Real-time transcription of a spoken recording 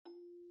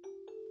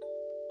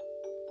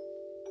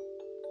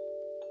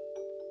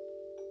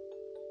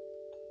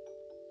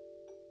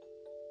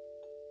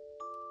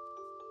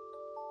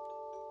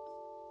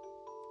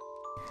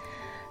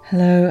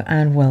Hello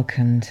and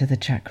welcome to the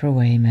Chakra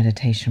Way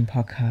Meditation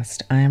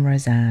Podcast. I am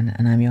Roseanne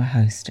and I'm your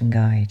host and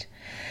guide.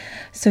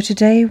 So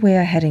today we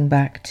are heading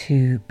back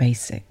to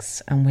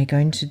basics and we're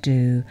going to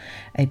do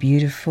a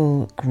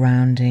beautiful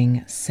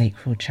grounding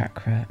sacral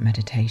chakra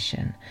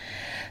meditation.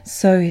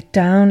 So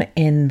down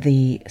in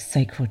the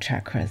sacral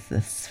chakras, the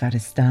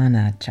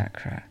Svadhisthana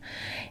chakra,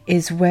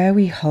 is where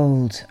we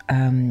hold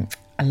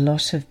a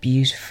lot of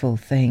beautiful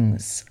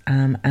things,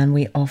 and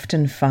we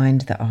often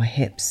find that our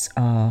hips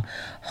are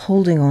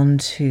holding on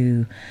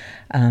to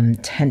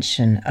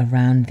tension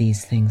around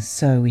these things.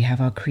 So we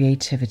have our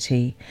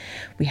creativity,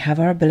 we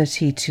have our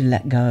ability to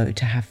let go,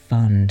 to have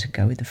fun, to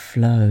go with the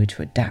flow,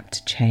 to adapt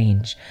to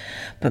change.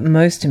 But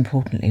most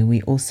importantly,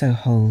 we also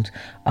hold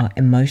our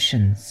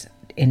emotions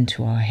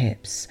into our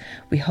hips.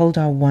 We hold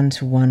our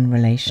one-to-one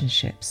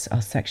relationships,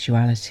 our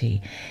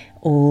sexuality,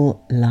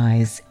 all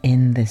lies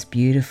in this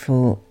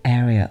beautiful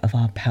area of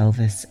our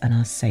pelvis and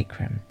our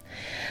sacrum.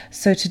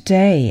 So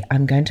today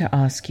I'm going to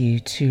ask you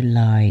to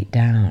lie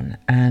down,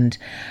 and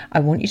I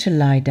want you to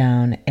lie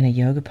down in a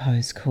yoga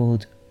pose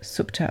called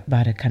Supta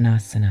Baddha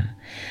Konasana.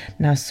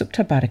 Now,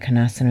 Supta Baddha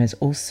Konasana is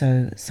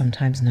also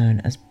sometimes known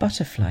as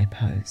butterfly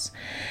pose,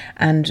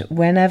 and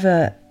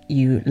whenever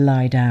you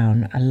lie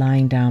down, a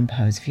lying down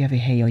pose, if you ever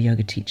hear your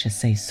yoga teacher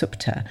say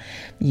supta,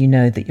 you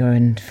know that you're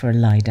in for a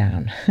lie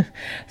down.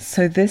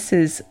 So this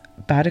is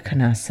Baddha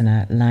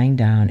Konasana, lying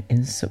down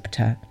in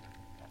supta,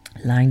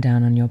 lying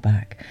down on your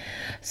back.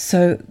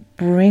 So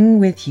bring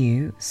with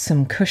you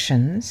some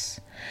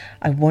cushions.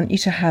 I want you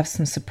to have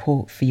some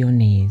support for your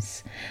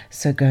knees.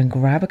 So go and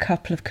grab a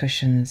couple of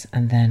cushions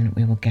and then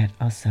we will get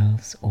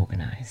ourselves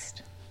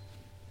organized.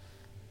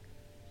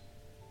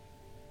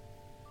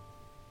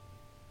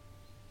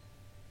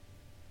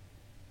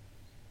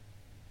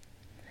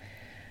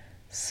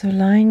 So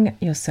lying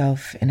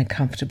yourself in a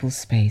comfortable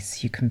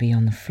space, you can be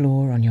on the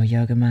floor, on your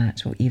yoga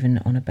mat, or even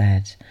on a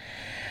bed.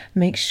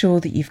 Make sure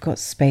that you've got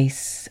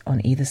space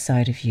on either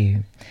side of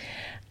you.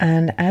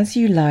 And as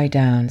you lie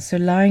down, so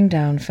lying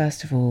down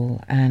first of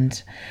all,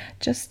 and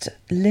just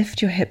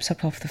lift your hips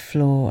up off the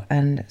floor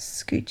and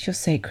scoot your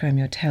sacrum,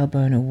 your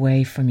tailbone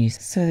away from you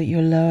so that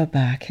your lower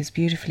back is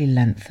beautifully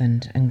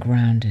lengthened and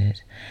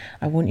grounded.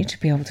 I want you to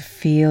be able to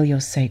feel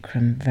your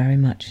sacrum very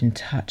much in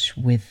touch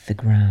with the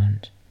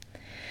ground.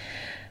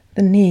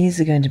 The knees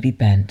are going to be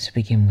bent to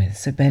begin with,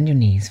 so bend your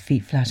knees,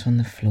 feet flat on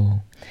the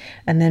floor,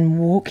 and then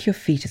walk your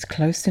feet as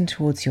close in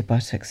towards your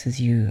buttocks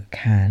as you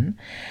can,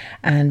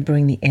 and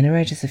bring the inner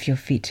edges of your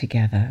feet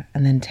together,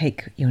 and then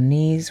take your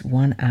knees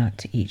one out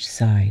to each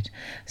side,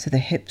 so the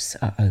hips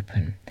are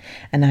open.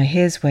 And now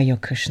here's where your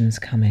cushions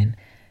come in.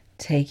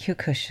 Take your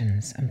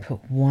cushions and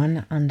put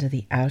one under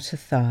the outer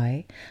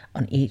thigh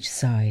on each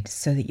side,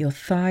 so that your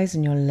thighs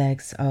and your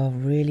legs are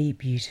really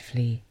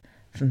beautifully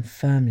and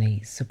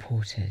firmly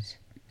supported.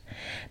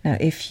 Now,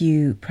 if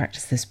you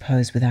practice this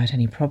pose without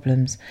any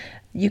problems,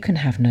 you can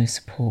have no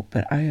support,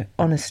 but I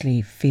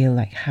honestly feel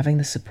like having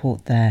the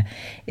support there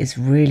is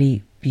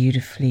really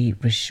beautifully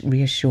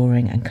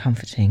reassuring and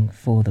comforting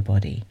for the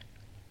body.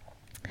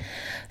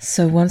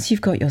 So once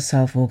you've got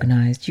yourself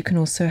organized, you can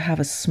also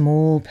have a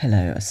small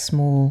pillow, a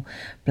small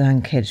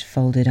blanket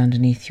folded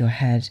underneath your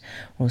head,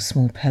 or a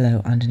small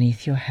pillow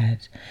underneath your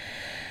head.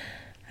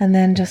 And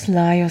then just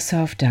lie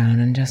yourself down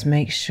and just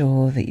make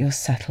sure that you're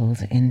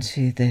settled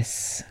into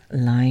this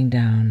lying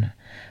down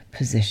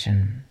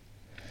position.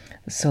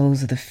 The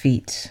soles of the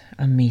feet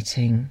are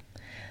meeting,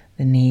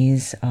 the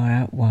knees are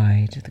out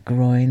wide, the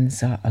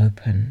groins are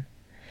open.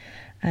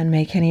 And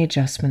make any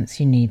adjustments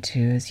you need to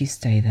as you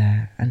stay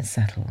there and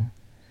settle.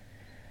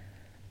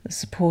 The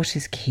support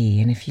is key,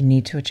 and if you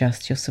need to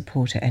adjust your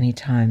support at any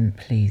time,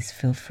 please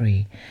feel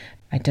free.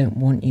 I don't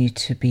want you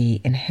to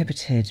be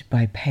inhibited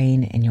by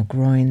pain in your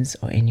groins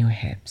or in your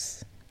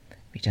hips.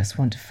 We just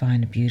want to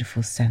find a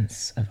beautiful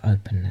sense of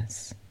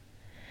openness.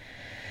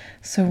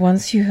 So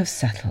once you have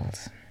settled,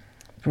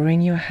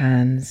 bring your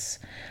hands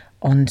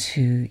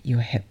onto your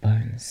hip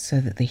bones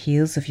so that the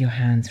heels of your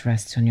hands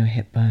rest on your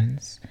hip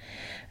bones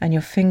and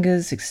your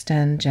fingers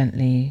extend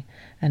gently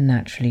and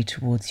naturally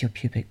towards your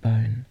pubic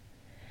bone,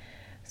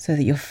 so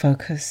that your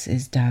focus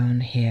is down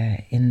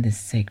here in this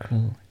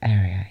sacral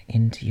area,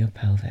 into your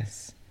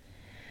pelvis.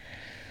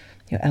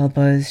 Your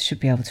elbows should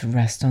be able to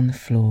rest on the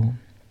floor,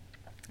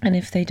 and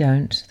if they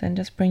don't, then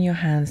just bring your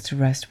hands to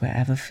rest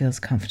wherever feels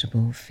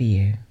comfortable for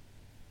you.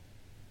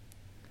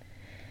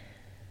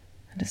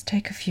 And just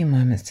take a few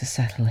moments to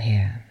settle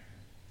here.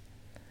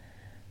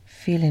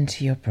 Feel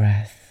into your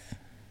breath.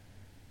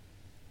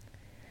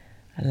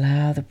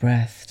 Allow the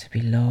breath to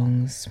be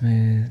long,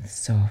 smooth,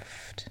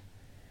 soft.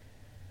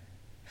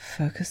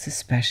 Focus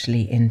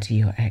especially into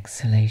your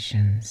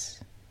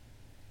exhalations.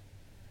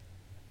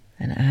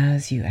 And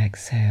as you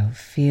exhale,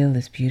 feel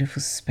this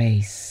beautiful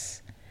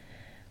space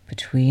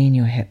between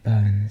your hip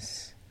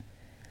bones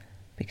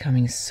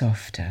becoming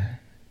softer,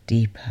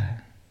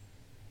 deeper,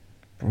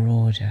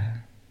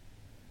 broader.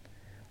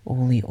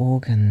 All the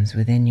organs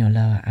within your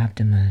lower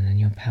abdomen and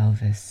your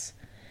pelvis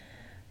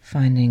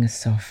finding a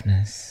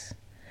softness,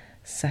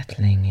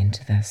 settling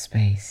into their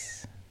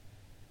space.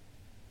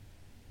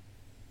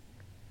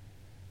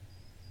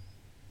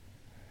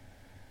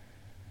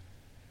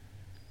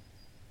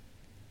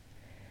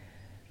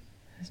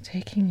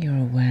 Taking your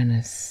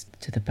awareness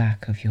to the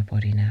back of your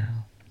body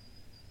now.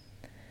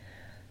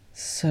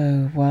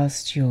 So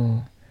whilst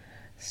your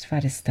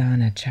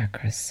Svadhisthana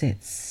chakra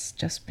sits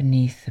just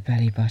beneath the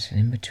belly button,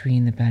 in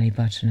between the belly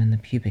button and the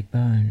pubic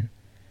bone,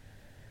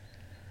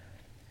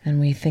 and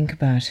we think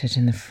about it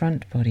in the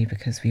front body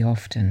because we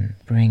often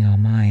bring our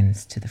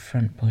minds to the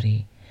front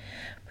body.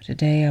 But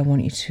today I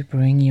want you to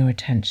bring your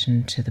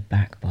attention to the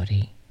back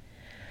body.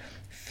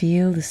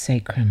 Feel the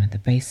sacrum at the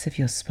base of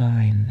your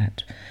spine,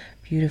 that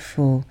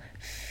beautiful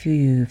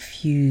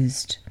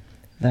fused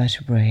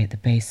vertebrae at the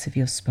base of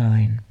your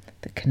spine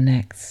that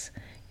connects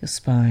your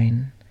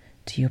spine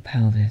to your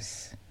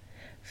pelvis.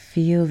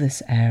 Feel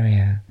this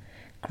area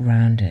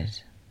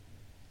grounded.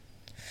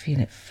 Feel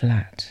it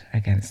flat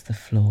against the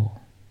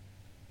floor.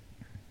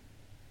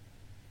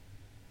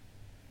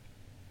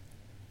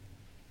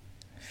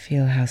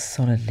 Feel how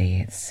solidly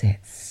it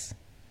sits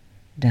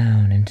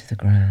down into the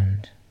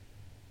ground.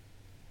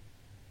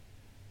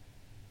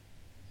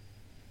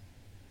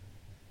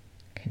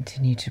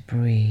 Continue to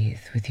breathe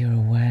with your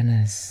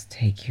awareness.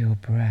 Take your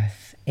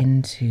breath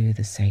into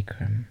the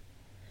sacrum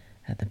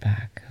at the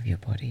back of your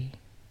body.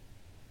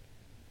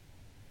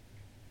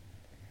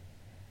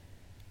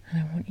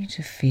 And I want you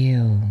to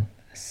feel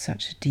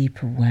such a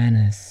deep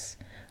awareness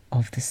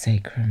of the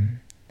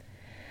sacrum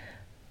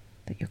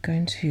that you're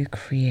going to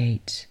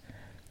create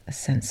a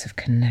sense of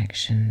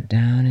connection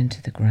down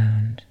into the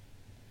ground.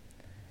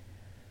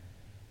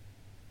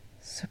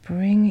 So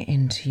bring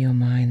into your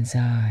mind's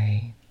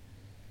eye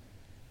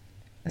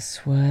a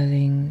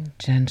swirling,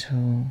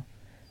 gentle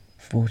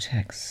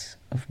vortex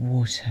of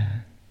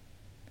water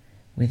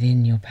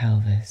within your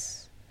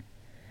pelvis.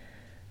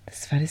 The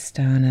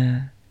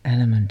Svadhisthana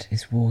element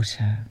is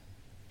water.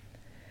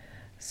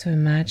 So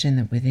imagine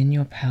that within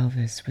your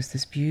pelvis was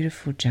this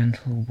beautiful,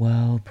 gentle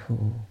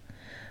whirlpool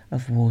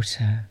of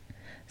water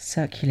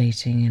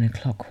circulating in a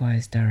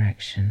clockwise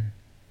direction.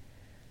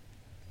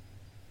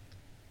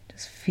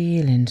 Just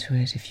feel into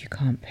it if you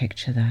can't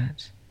picture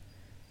that.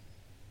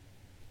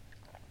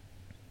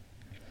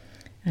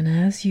 And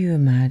as you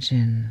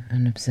imagine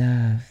and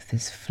observe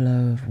this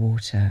flow of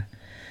water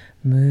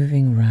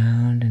moving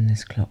round in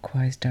this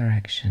clockwise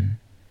direction,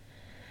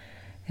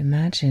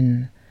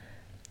 imagine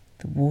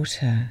the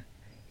water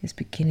is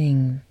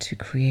beginning to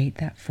create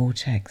that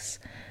vortex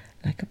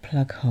like a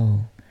plug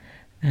hole,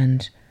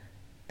 and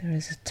there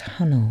is a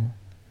tunnel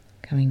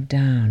coming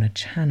down, a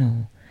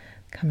channel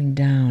coming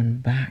down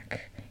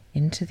back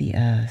into the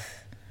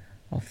earth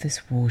of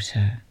this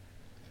water,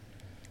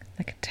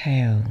 like a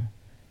tail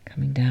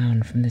coming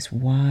down from this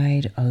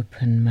wide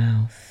open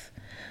mouth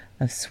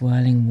of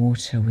swirling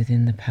water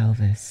within the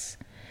pelvis.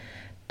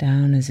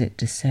 Down as it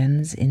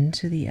descends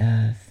into the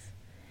earth,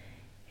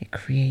 it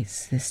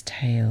creates this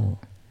tail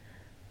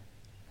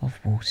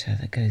of water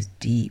that goes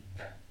deep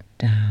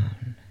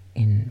down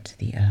into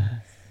the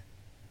earth.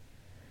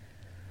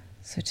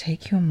 So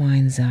take your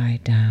mind's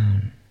eye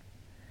down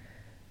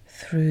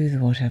through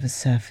whatever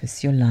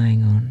surface you're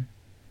lying on,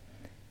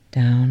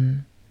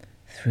 down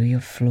through your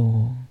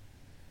floor,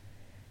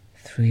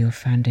 through your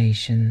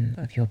foundation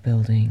of your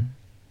building,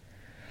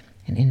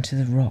 and into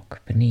the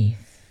rock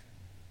beneath.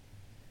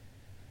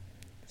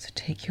 So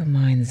take your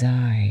mind's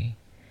eye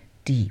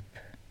deep.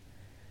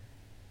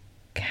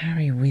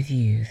 Carry with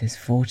you this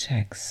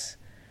vortex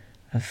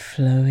of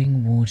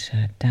flowing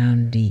water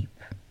down deep,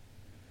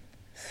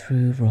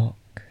 through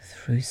rock,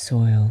 through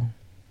soil,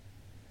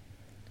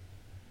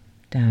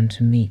 down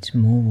to meet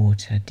more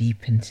water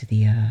deep into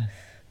the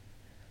earth,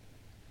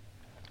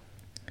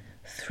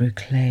 through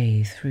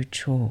clay, through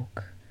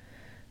chalk,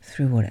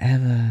 through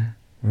whatever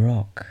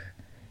rock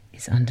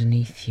is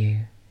underneath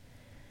you.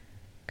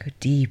 Go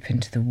deep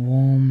into the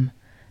warm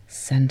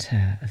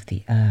center of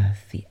the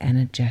earth, the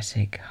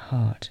energetic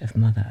heart of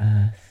Mother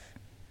Earth.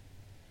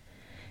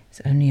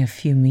 It's only a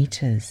few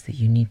meters that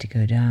you need to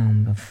go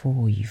down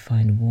before you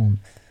find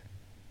warmth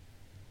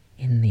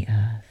in the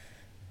earth.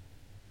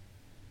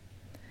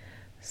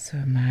 So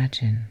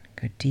imagine,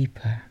 go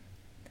deeper,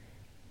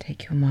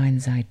 take your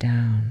mind's eye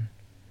down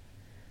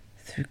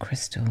through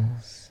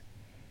crystals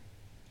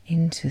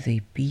into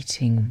the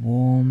beating,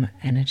 warm,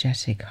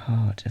 energetic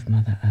heart of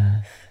Mother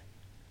Earth.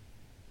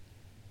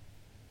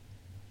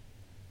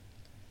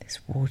 This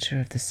water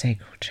of the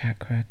sacral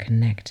chakra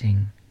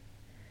connecting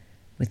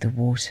with the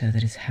water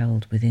that is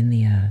held within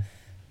the earth.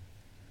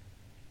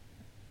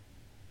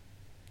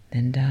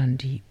 Then down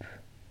deep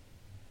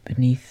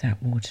beneath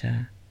that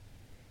water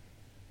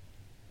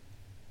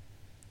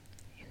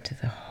into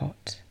the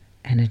hot,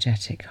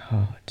 energetic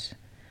heart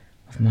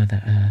of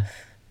Mother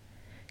Earth,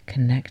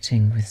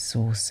 connecting with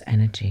source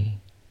energy.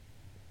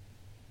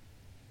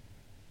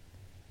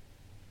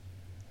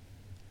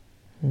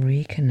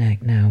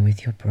 Reconnect now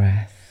with your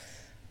breath.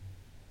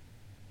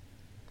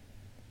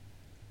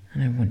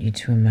 And I want you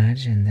to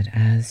imagine that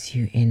as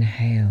you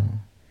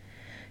inhale,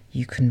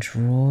 you can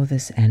draw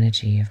this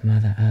energy of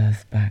Mother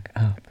Earth back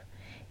up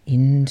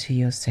into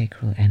your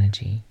sacral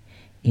energy,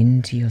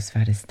 into your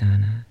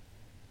Svadhisthana.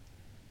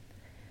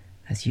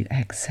 As you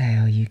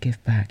exhale, you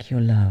give back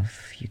your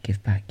love, you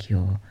give back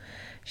your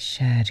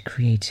shared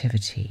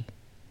creativity.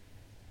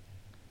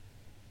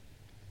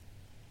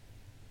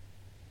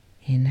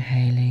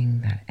 Inhaling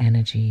that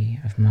energy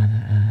of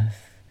Mother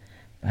Earth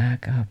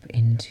back up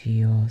into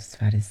your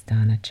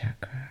Svadhisthana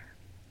chakra.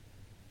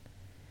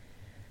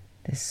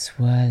 This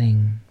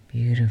swirling,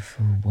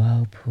 beautiful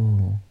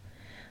whirlpool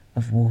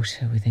of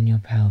water within your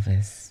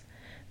pelvis,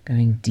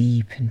 going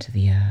deep into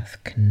the earth,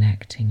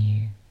 connecting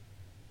you.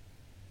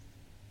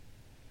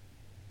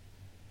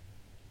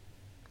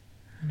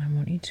 And I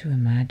want you to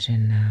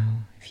imagine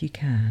now, if you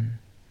can,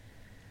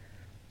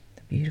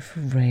 the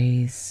beautiful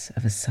rays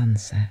of a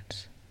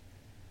sunset,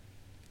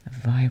 a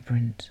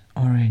vibrant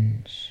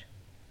orange,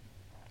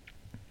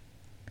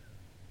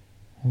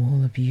 all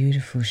the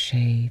beautiful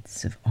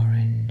shades of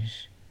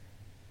orange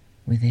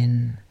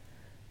within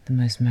the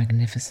most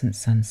magnificent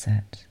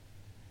sunset.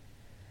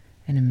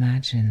 And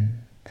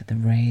imagine that the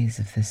rays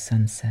of this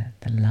sunset,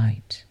 the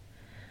light,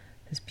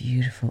 this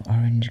beautiful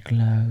orange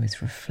glow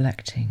is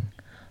reflecting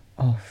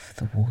off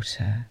the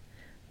water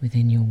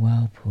within your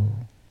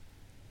whirlpool.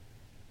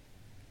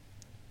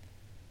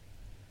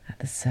 At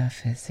the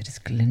surface it is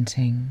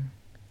glinting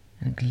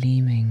and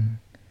gleaming,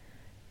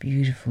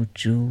 beautiful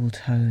jewel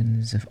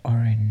tones of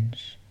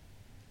orange.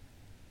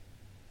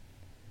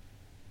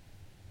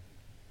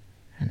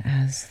 And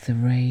as the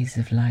rays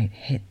of light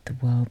hit the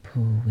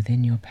whirlpool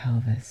within your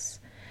pelvis,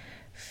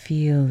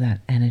 feel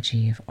that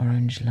energy of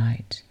orange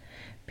light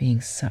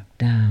being sucked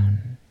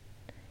down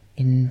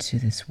into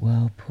this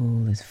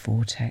whirlpool, this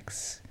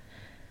vortex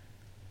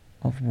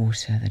of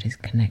water that is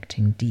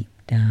connecting deep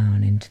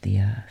down into the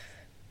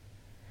earth.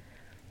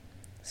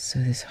 So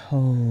this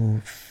whole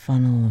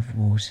funnel of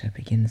water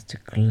begins to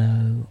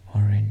glow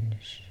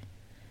orange,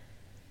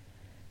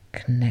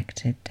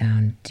 connected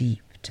down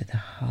deep to the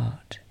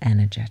heart,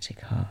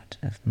 energetic heart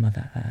of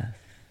Mother Earth.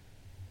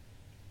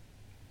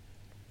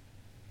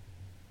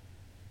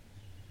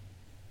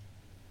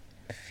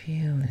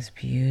 Feel this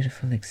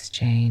beautiful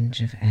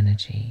exchange of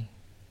energy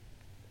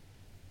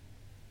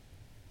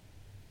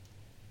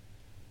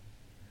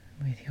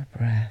with your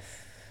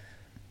breath.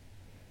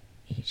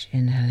 Each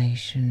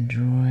inhalation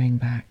drawing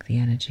back the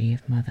energy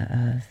of Mother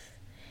Earth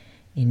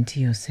into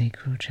your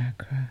sacral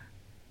chakra.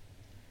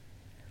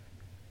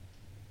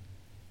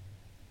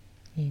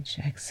 Each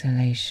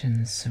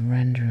exhalation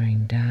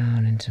surrendering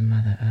down into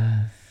Mother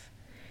Earth,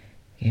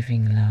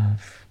 giving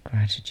love,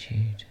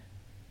 gratitude.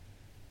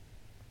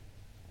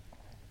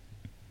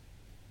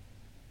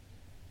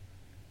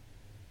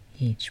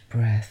 Each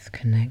breath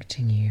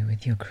connecting you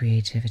with your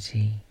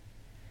creativity,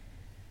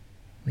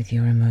 with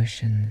your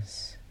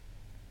emotions.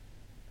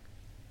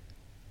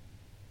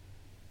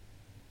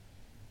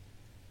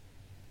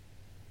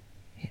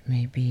 It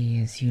may be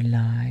as you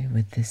lie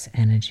with this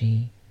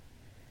energy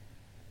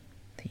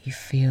that you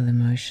feel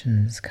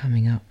emotions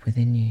coming up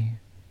within you.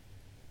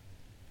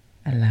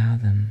 Allow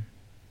them.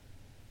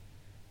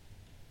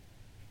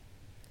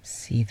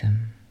 See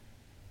them.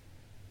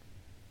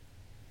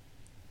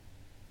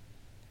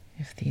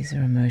 If these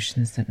are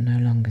emotions that no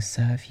longer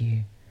serve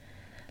you,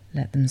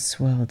 let them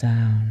swirl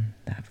down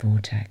that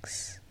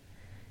vortex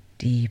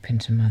deep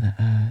into Mother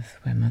Earth,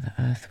 where Mother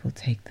Earth will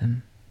take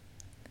them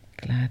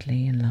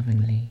gladly and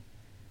lovingly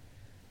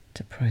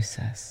to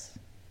process.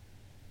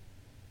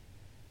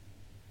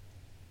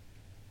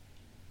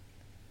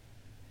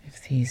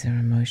 If these are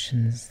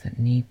emotions that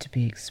need to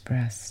be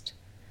expressed,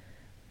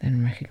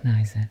 then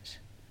recognize it.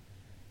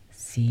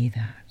 See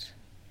that.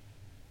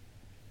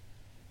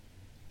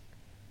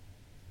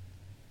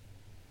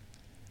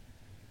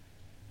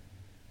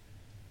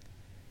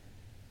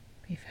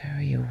 Be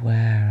very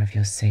aware of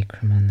your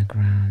sacrum on the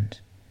ground,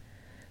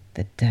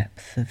 the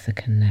depth of the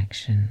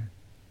connection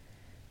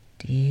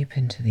deep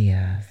into the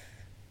earth,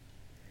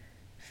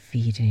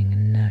 feeding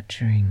and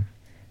nurturing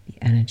the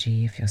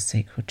energy of your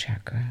sacral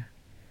chakra.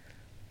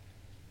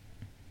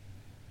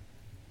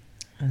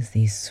 As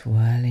these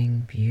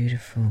swirling,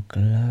 beautiful,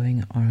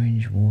 glowing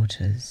orange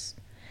waters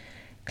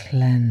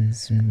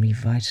cleanse and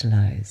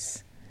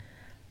revitalize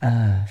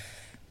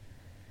earth,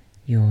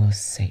 your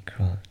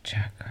sacral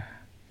chakra.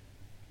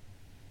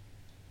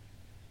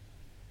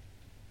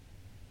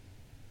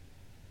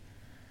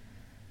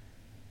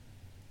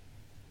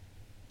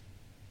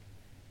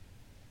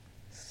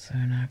 So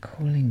now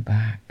calling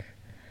back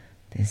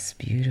this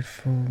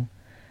beautiful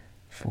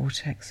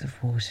vortex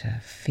of water,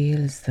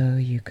 feel as though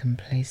you can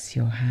place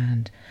your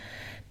hand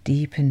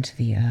deep into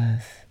the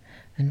earth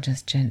and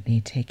just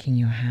gently taking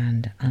your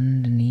hand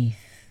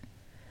underneath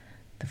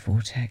the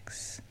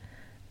vortex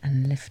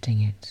and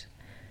lifting it,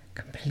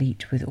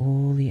 complete with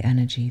all the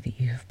energy that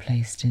you have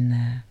placed in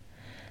there,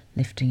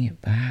 lifting it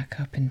back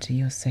up into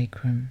your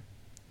sacrum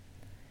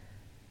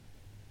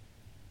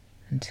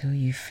until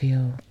you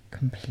feel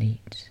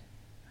complete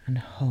and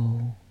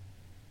whole.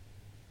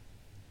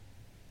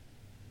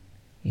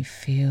 You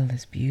feel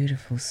this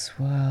beautiful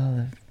swirl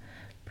of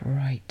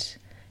bright,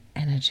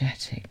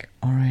 energetic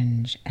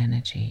orange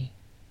energy.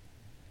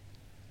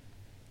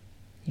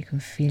 You can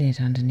feel it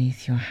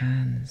underneath your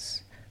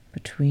hands,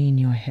 between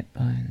your hip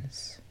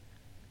bones.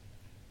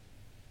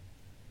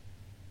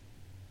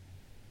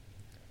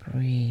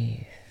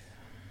 Breathe.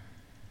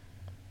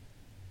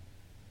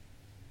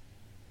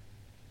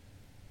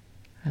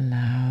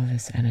 Allow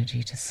this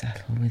energy to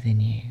settle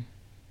within you.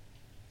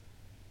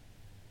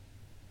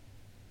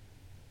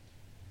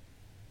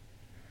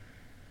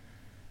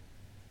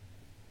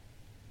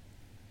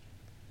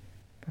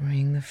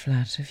 Bring the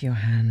flat of your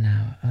hand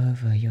now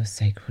over your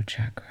sacral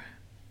chakra,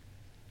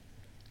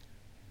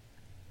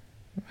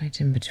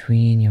 right in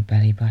between your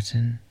belly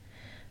button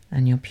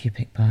and your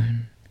pubic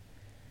bone.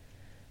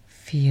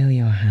 Feel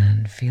your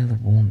hand, feel the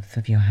warmth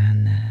of your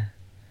hand there.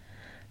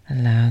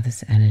 Allow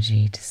this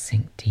energy to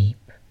sink deep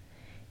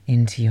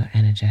into your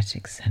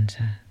energetic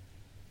center.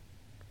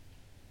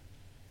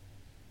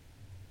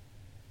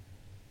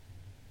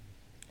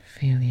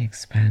 Feel the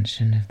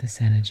expansion of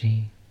this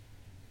energy.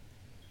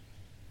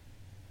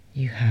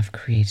 You have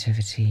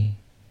creativity,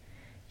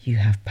 you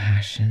have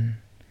passion,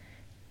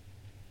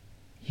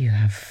 you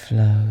have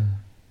flow.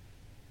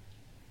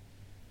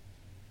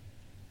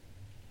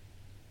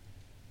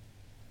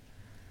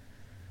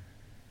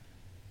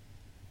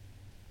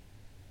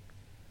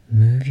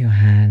 Move your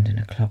hand in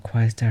a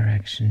clockwise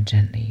direction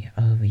gently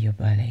over your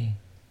belly.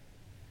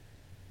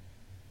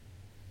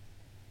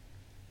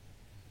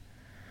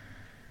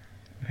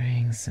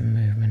 Bring some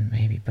movement,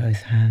 maybe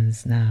both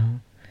hands now.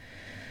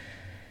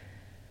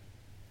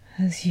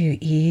 As you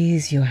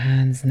ease your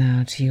hands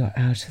now to your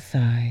outer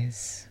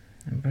thighs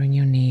and bring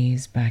your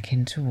knees back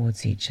in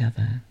towards each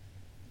other.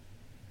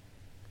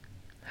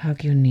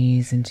 Hug your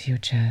knees into your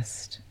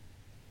chest.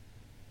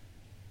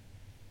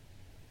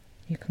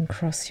 You can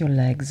cross your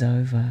legs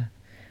over,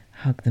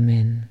 hug them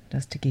in,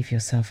 just to give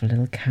yourself a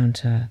little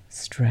counter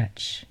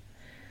stretch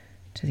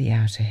to the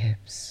outer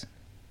hips.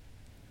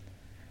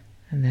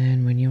 And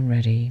then when you're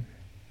ready,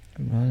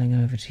 rolling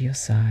over to your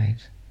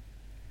side,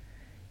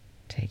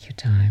 take your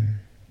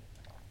time.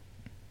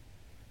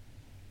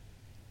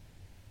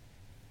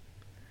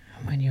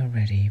 And when you're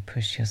ready,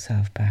 push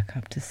yourself back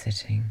up to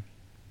sitting.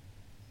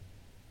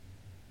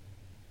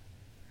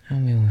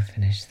 And we will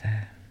finish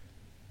there.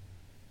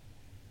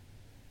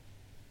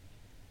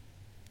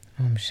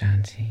 Om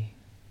Shanti.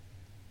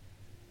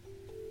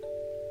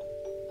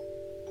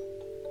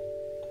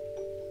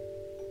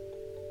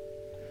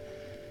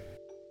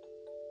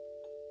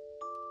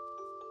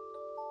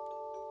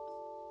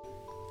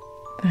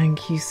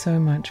 Thank you so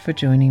much for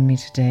joining me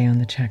today on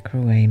the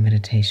Chakra Way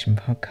Meditation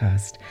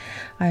Podcast.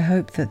 I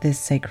hope that this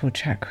sacral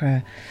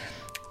chakra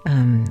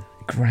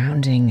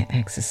grounding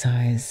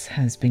exercise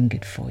has been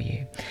good for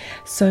you.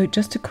 So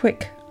just a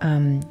quick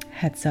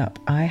heads up,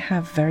 I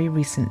have very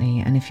recently,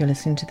 and if you're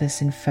listening to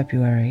this in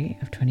February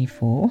of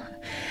 24,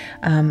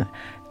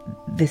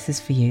 this is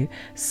for you.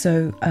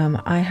 So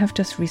I have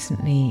just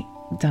recently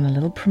done a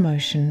little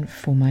promotion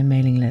for my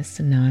mailing list,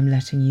 and now I'm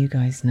letting you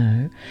guys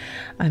know.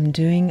 I'm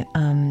doing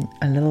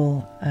a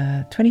little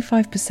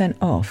 25%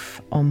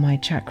 off on my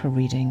chakra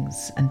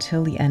readings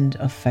until the end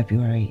of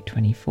February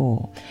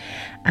 24,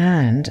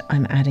 and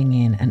I'm adding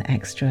in an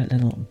extra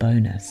little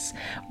bonus,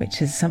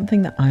 which is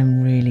something that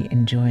I'm really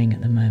enjoying at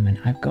the moment.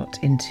 I've got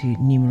into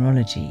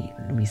numerology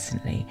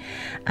recently,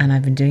 and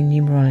I've been doing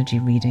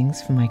numerology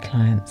readings for my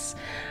clients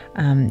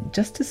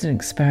just as an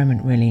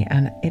experiment really,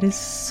 and it is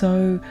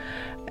so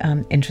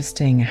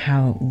interesting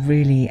how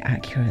really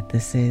accurate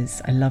this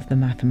is. I love the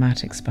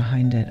mathematics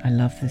behind it. I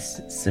love this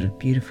sort of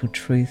beautiful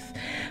truth,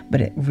 but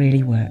it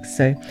really works.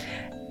 So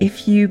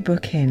if you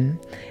book in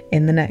the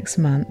next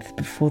month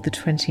before the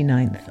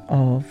 29th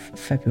of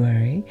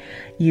February,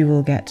 you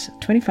will get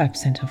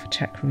 25% off a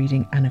chakra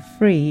reading and a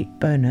free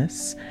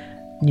bonus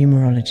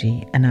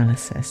numerology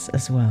analysis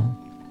as well.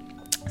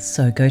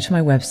 So go to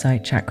my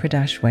website,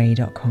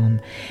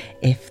 chakra-way.com,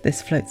 if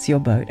this floats your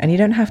boat. And you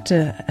don't have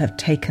to have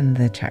taken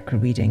the chakra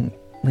reading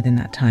within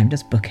that time.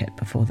 Just book it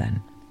before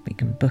then. We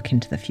can book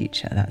into the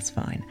future. That's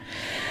fine.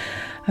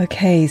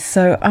 Okay,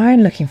 so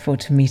I'm looking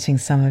forward to meeting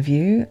some of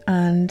you.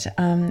 And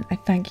I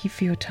thank you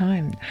for your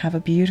time. Have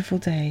a beautiful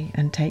day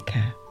and take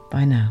care.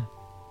 Bye now.